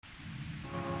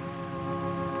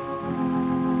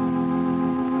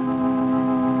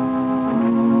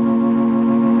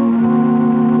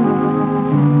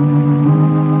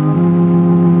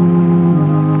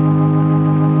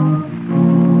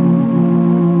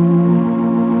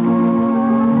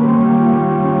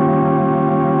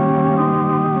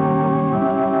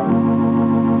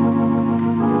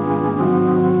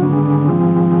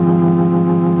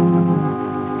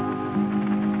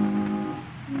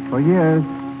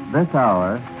This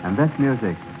hour and this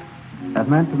music has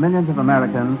meant to millions of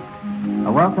Americans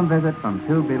a welcome visit from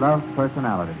two beloved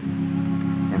personalities.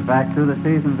 In fact, through the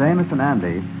seasons, Amos and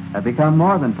Andy have become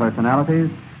more than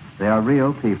personalities. They are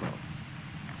real people.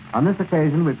 On this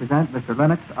occasion, we present Mr.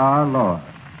 Lennox R. Lohr,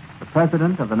 the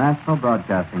president of the National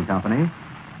Broadcasting Company,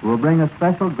 who will bring a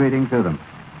special greeting to them.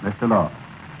 Mr. Lohr.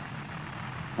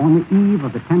 On the eve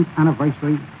of the 10th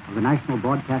anniversary of the National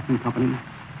Broadcasting Company,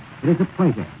 it is a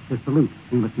pleasure to salute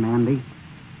Amos and Andy,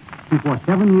 who for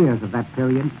 7 years of that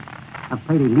period have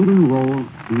played a leading role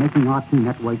in making our two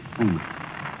networks famous.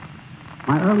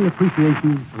 My early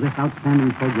appreciation of this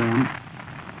outstanding program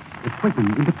was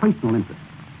quickened into personal interest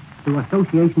through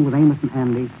association with Amos and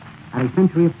Andy at a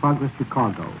Century of Progress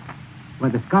Chicago,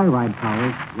 where the Skyride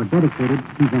Towers were dedicated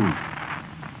to them.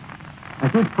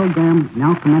 As this program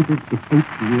now commences its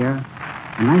 8th year,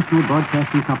 the National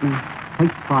Broadcasting Company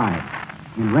takes pride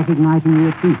in recognizing the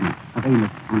achievements of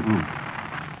Amos and Andy.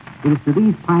 It is to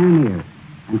these pioneers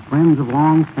and friends of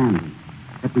long standing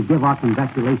that we give our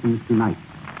congratulations tonight,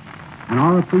 and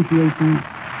our appreciation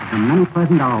of the many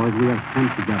pleasant hours we have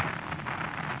spent together.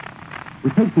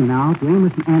 We take you now to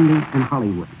Amos and Andy in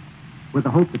Hollywood, with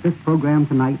the hope that this program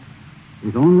tonight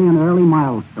is only an early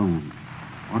milestone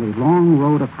on a long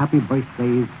road of happy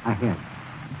birthdays ahead.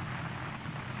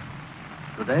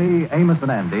 Today, Amos and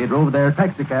Andy drove their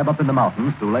taxicab up in the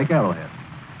mountains to Lake Arrowhead.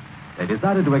 They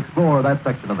decided to explore that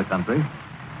section of the country,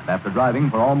 and after driving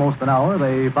for almost an hour,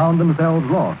 they found themselves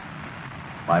lost.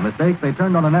 By mistake, they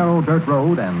turned on a narrow dirt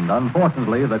road, and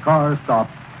unfortunately, the car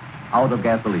stopped out of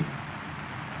gasoline.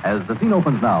 As the scene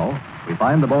opens now, we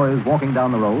find the boys walking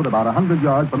down the road about 100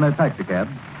 yards from their taxicab,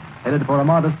 headed for a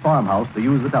modest farmhouse to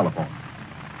use the telephone.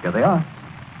 Here they are.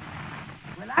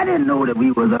 Well, I didn't know that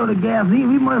we was out of gasoline.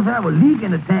 We must have a leak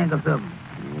in the tank or something.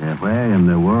 Yeah, where in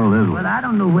the world is Well, I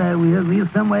don't know where we is. We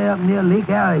was somewhere up near Lake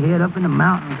Arrowhead, up in the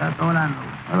mountains. That's all I know.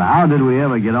 Well, how did we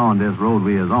ever get on this road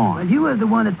we is on? Well, you was the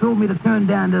one that told me to turn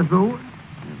down this road.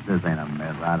 If this ain't a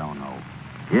mess, I don't know.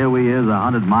 Here we is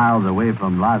 100 miles away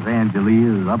from Los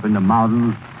Angeles, up in the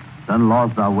mountains. Done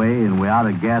lost our way, and we're out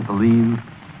of gasoline.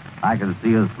 I can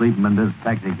see us sleeping in this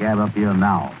taxi cab up here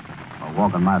now, or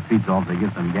walking my feet off to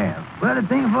get some gas. Well, the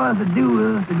thing for us to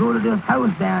do is to go to this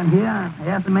house down here and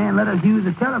ask the man let us use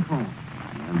the telephone.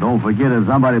 And don't forget, if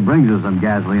somebody brings us some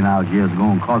gasoline out here, it's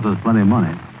going to cost us plenty of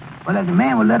money. Well, if the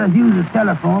man will let us use the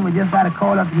telephone, we just got to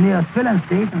call up the nearest filling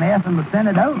station and ask them to send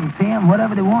it out and pay them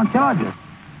whatever they want to charge us.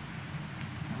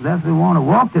 Unless we want to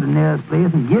walk to the nearest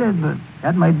place and get it, but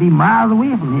that might be miles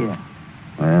away from here.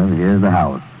 Well, here's the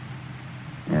house.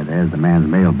 Yeah, there's the man's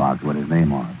mailbox with his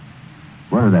name on it.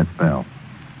 What does that spell?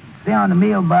 Say on the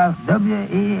mailbox,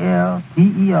 WALTERHUSTON.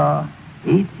 WALTERHUSTON.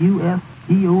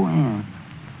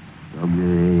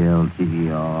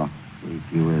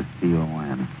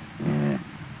 Yeah.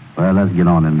 Well, let's get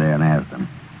on in there and ask them.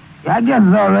 Yeah, I guess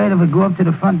it's all right if we go up to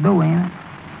the front door, ain't it?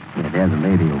 Yeah, there's a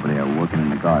lady over there working in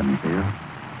the garden field.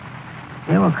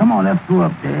 Yeah, well, come on, let's go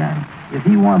up there. If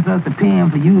he wants us to pay him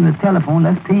for using the telephone,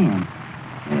 let's pay him.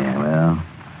 Yeah, well,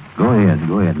 go ahead.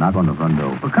 Knock on the front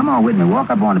door. Well, come on with me. Walk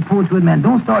up on the porch with me, and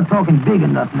don't start talking big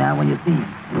enough now when you see him.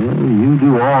 Well, you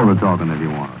do all the talking if you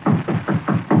want.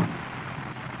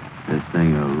 This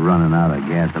thing of running out of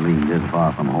gasoline this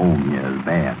far from home here is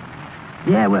bad.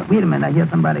 Yeah, well, wait a minute. I hear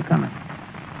somebody coming.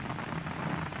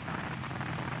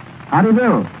 How do you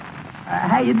do?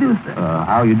 How you do, sir?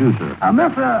 How you do, sir?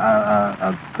 Mister,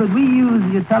 could we use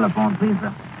your telephone, please,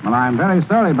 sir? Well, I'm very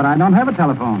sorry, but I don't have a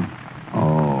telephone.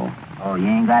 Oh. Oh, you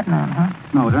ain't got none, huh?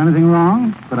 No, is there anything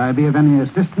wrong? Could I be of any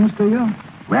assistance to you?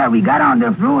 Well, we got on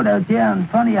this road out there in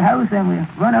front of your house, and we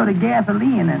run out of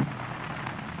gasoline, and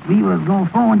we was going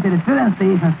phone to the filling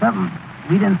station or something.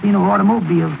 We didn't see no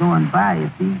automobiles going by, you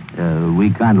see. We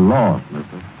kind of lost,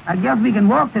 mister. I guess we can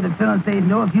walk to the filling station,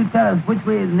 though, if you tell us which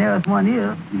way the nearest one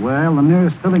is. Well, the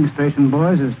nearest filling station,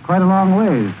 boys, is quite a long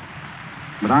ways.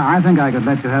 But I think I could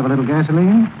let you have a little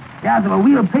gasoline. Yeah, sir, well,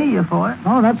 we'll pay you for it.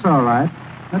 Oh, that's all right.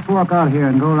 Let's walk out here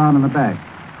and go around in the back.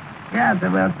 Yeah, sir,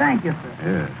 well, thank you, sir.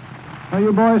 Yeah. Where are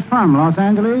you boys from, Los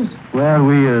Angeles? Well,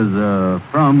 we is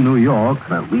from New York.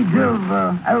 But we drove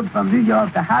out from New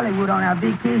York to Hollywood on our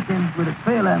vacation with a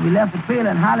trailer, and we left the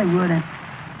trailer in Hollywood, and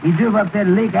we drove up there to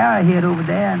Lake Arrowhead over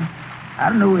there, and I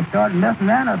don't know, we started messing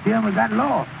around up here, and we got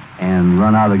lost. And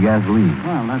run out of gasoline.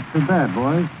 Well, that's too bad,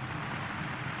 boys.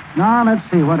 Now, let's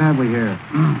see, what have we here?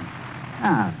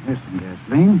 Here's some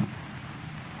gasoline.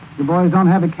 You boys don't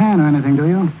have a can or anything, do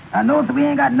you? No, sir, we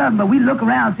ain't got nothing, but we look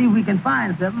around and see if we can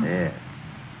find something. Yeah.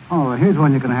 Oh, here's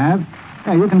one you can have.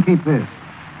 Yeah, you can keep this.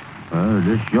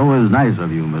 This show is nice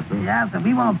of you, mister. Yeah, sir,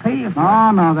 we won't pay you for it.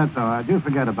 Oh, no, that's all right. You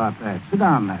forget about that. Sit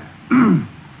down there.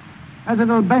 There's a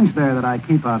little bench there that I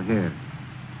keep out here.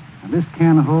 Now, this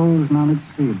can holds, now, let's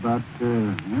see, about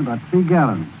 3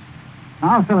 gallons.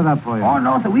 I'll fill it up for you. Oh,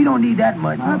 no, sir, we don't need that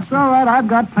much. That's all right. I've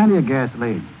got plenty of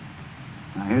gasoline.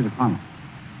 Now, here's a funnel.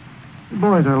 The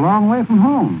boys are a long way from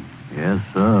home. Yes,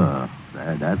 sir.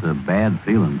 That's a bad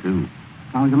feeling, too.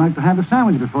 How would you like to have a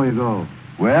sandwich before you go?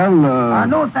 Well,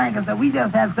 No, thank you, sir. We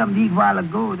just had something to eat a while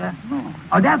ago.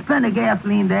 That's plenty of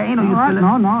gasoline there. Ain't no use filling.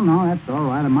 No, that's all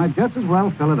right. I might just as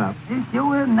well fill it up. It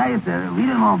sure is nice, sir. We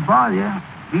didn't want to bother you.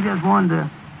 We just wanted to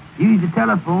use the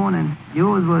telephone, and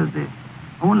yours was the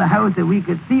only house that we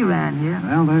could see around here.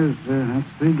 Well, that's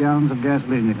 3 gallons of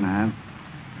gasoline you can have.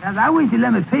 Now, I wish you'd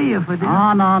let me pay you for this.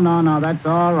 Oh, no, that's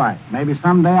all right. Maybe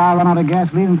someday I'll run out of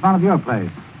gasoline in front of your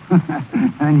place.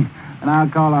 and I'll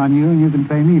call on you, and you can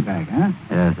pay me back, huh?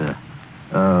 Yes, sir.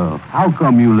 How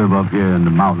come you live up here in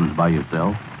the mountains by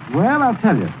yourself? Well, I'll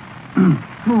tell you.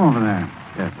 Move over there.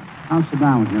 Yes, sir. I'll sit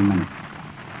down with you a minute.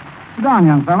 Sit down,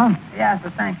 young fella. Yes,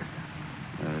 sir, thank you,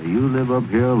 sir. You live up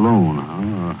here alone,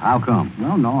 huh? How come?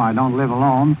 Well, no, I don't live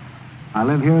alone. I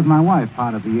live here with my wife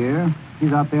part of the year.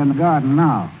 She's out there in the garden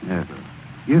now. Yes, sir.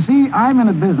 You see, I'm in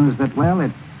a business that, well,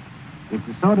 it's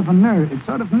a sort of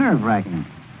nerve-wracking.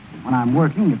 When I'm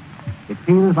working, it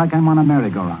feels like I'm on a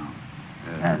merry-go-round.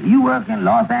 You work in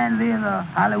Los Angeles or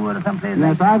Hollywood or someplace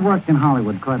like Yes, that? I've worked in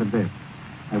Hollywood quite a bit.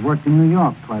 I've worked in New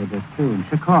York quite a bit, too, in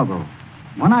Chicago.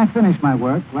 When I finish my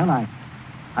work, well,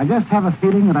 I just have a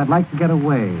feeling that I'd like to get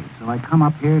away, so I come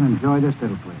up here and enjoy this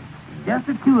little place. Just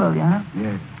the two of you, huh?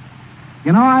 Yes.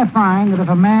 You know, I find that if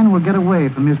a man will get away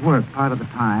from his work part of the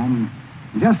time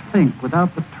and just think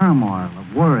without the turmoil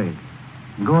of worry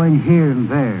and going here and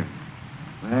there,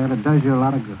 well, it does you a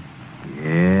lot of good.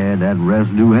 Yeah, that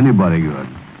rest do anybody good.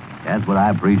 That's what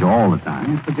I preach all the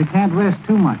time. Yes, but you can't rest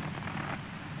too much.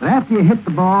 But after you hit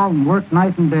the ball and work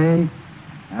night and day,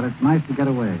 well, it's nice to get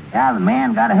away. Yeah, the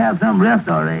man got to have some rest,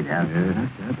 all right. That's right.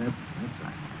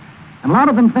 And a lot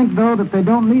of them think, though, that they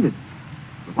don't need it.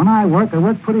 But when I work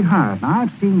pretty hard. Now,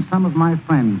 I've seen some of my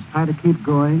friends try to keep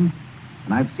going,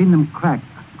 and I've seen them crack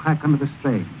under the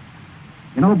strain.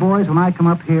 You know, boys, when I come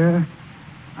up here,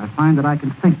 I find that I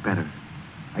can think better.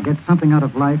 I get something out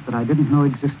of life that I didn't know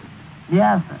existed.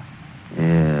 Yes, sir.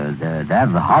 Yeah, that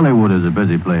Hollywood is a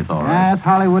busy place, all right. Yes,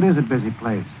 Hollywood is a busy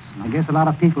place. I guess a lot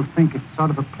of people think it's sort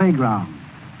of a playground.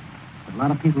 But a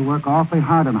lot of people work awfully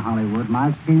hard in Hollywood, and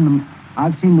I've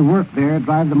seen the work there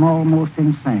drive them almost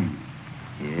insane.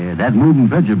 Yeah, that moving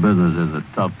picture business is a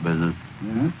tough business.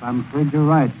 Yes, I'm afraid you're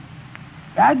right.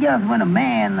 I guess when a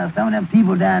man, or some of them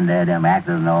people down there, them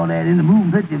actors and all that, in the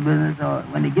moving picture business, or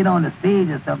when they get on the stage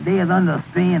or something, they is under a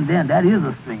strain, then that is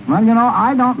a strain. Well, you know,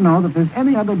 I don't know that there's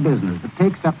any other business that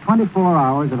takes up 24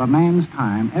 hours of a man's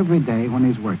time every day when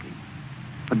he's working.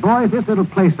 But, boys, this little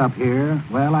place up here,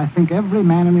 well, I think every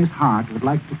man in his heart would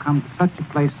like to come to such a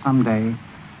place someday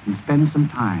and spend some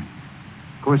time.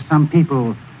 Of course, some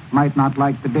people might not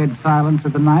like the dead silence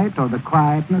of the night or the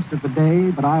quietness of the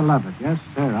day, but I love it. Yes,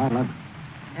 sir, I love it.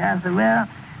 Yes, sir. Well,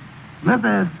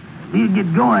 we'll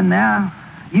get going now.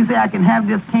 You say I can have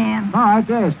this can? All right,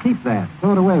 yes, keep that.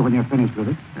 Throw it away when you're finished with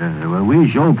it. Well,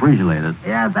 we sure appreciate it.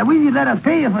 Yes, I wish you'd let us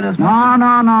pay you for this. No.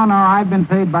 I've been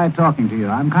paid by talking to you.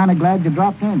 I'm kind of glad you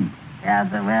dropped in. Yes,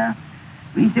 sir. Well,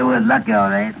 we sure is lucky, all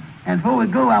right. And before we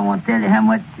go, I want to tell you how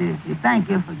much to thank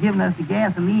you for giving us the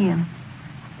gasoline.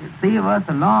 It saved us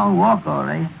a long walk, all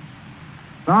right.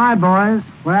 All right, boys.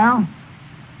 Well,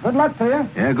 good luck to you.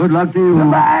 Yeah, good luck to you.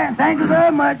 Goodbye. Thank you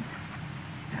very much.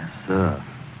 Yes, sir.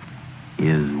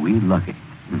 Is we lucky?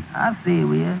 I say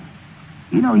we is.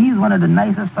 You know, he's one of the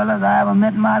nicest fellas I ever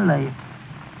met in my life.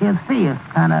 His face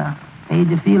kind of made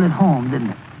you feel at home,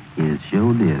 didn't it? It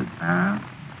sure did. Huh?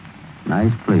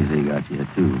 Nice place they got you,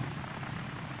 too.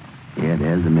 Yeah,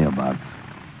 there's the mailbox.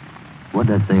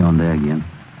 What'd that say on there again?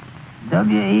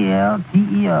 WALTER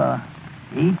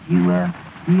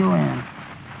HUSCON.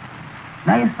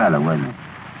 Nice fella, wasn't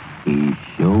he? He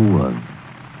sure was.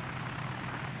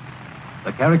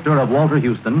 The character of Walter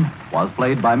Houston was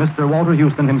played by Mr. Walter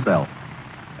Houston himself.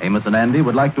 Amos and Andy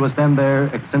would like to extend their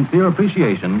sincere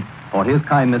appreciation for his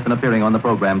kindness in appearing on the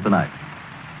program tonight.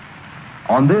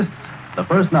 On this, the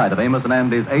first night of Amos and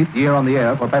Andy's 8th year on the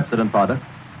air for Pepsodent products,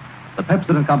 the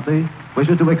Pepsodent Company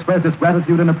wishes to express its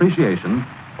gratitude and appreciation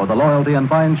for the loyalty and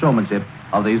fine showmanship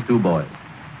of these two boys.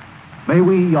 May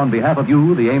we, on behalf of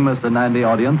you, the Amos and Andy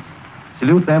audience,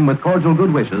 salute them with cordial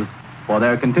good wishes for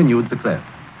their continued success.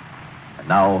 And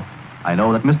now, I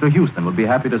know that Mr. Houston would be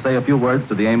happy to say a few words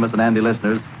to the Amos and Andy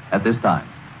listeners at this time.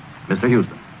 Mr.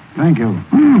 Houston. Thank you.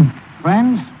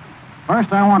 Friends,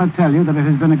 first I want to tell you that it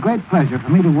has been a great pleasure for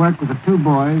me to work with the two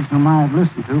boys whom I have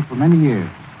listened to for many years.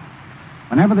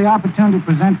 Whenever the opportunity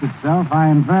presents itself, I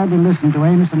invariably listen to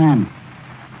Amos and Andy.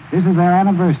 This is their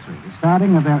anniversary, the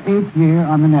starting of their 8th year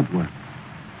on the network.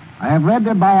 I have read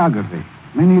their biography.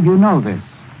 Many of you know this.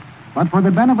 But for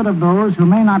the benefit of those who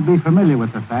may not be familiar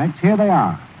with the facts, here they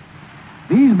are.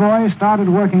 These boys started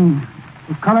working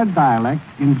with colored dialect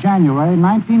in January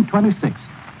 1926.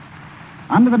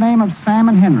 Under the name of Sam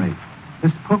and Henry,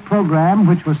 this program,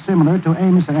 which was similar to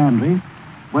Amos and Andy,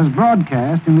 was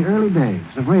broadcast in the early days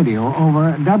of radio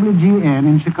over WGN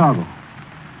in Chicago.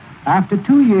 After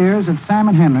 2 years of Sam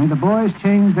and Henry, the boys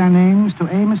changed their names to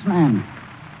Amos and Andy.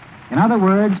 In other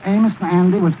words, Amos and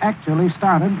Andy was actually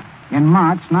started in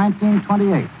March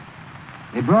 1928.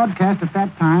 They broadcast at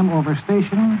that time over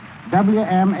station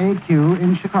WMAQ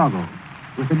in Chicago,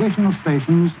 with additional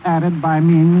stations added by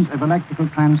means of electrical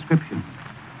transcription.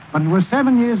 But it was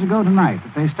 7 years ago tonight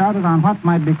that they started on what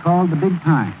might be called the big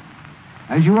time.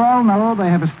 As you all know, they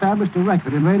have established a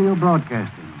record in radio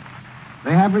broadcasting.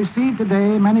 They have received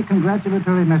today many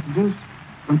congratulatory messages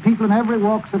from people in every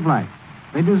walks of life.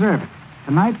 They deserve it.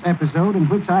 Tonight's episode, in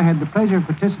which I had the pleasure of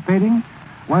participating,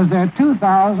 was their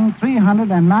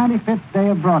 2,395th day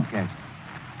of broadcasting.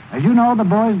 As you know, the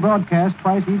boys broadcast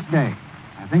twice each day.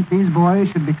 I think these boys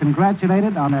should be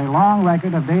congratulated on their long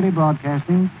record of daily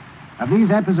broadcasting of these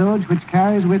episodes, which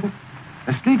carries with it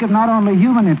a streak of not only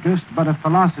human interest, but of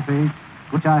philosophy,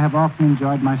 which I have often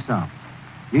enjoyed myself.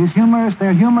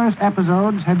 Their humorous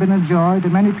episodes have been a joy to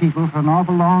many people for an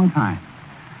awful long time.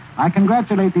 I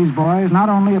congratulate these boys not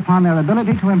only upon their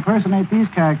ability to impersonate these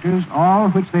characters, all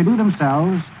which they do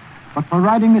themselves, but for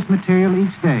writing this material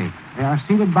each day. They are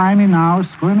seated by me now,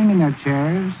 squirming in their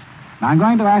chairs. Now I'm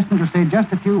going to ask them to say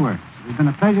just a few words. It has been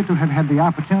a pleasure to have had the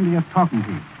opportunity of talking to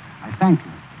you. I thank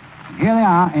you. And here they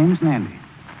are, Amos and Andy.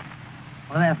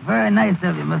 Well, that's very nice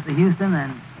of you, Mr. Houston,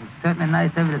 and it's certainly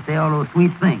nice of you to say all those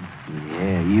sweet things.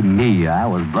 Yeah, even me, I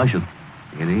was blushing.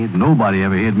 It ain't nobody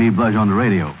ever heard me blush on the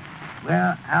radio.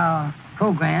 Well, our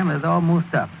program is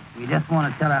almost up. We just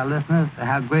want to tell our listeners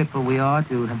how grateful we are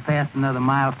to have passed another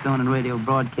milestone in radio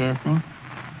broadcasting.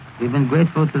 We've been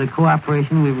grateful to the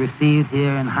cooperation we've received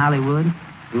here in Hollywood.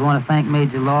 We want to thank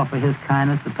Major Law for his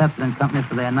kindness, the Pepsi Company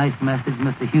for their nice message,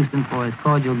 Mr. Houston for his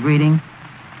cordial greeting.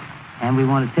 And we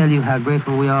want to tell you how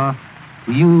grateful we are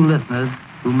to you listeners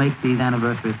who make these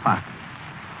anniversaries possible.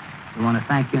 We want to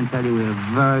thank you and tell you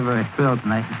we're very, very thrilled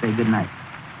tonight and say good night.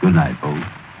 Good night, folks.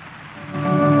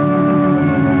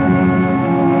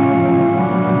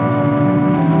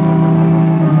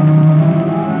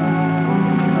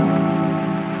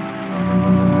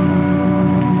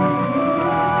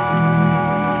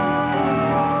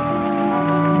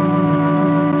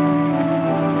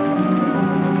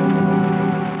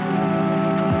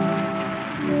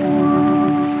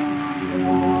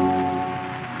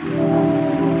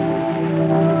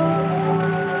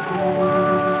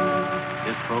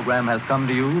 Has come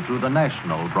to you through the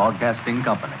National Broadcasting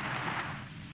Company.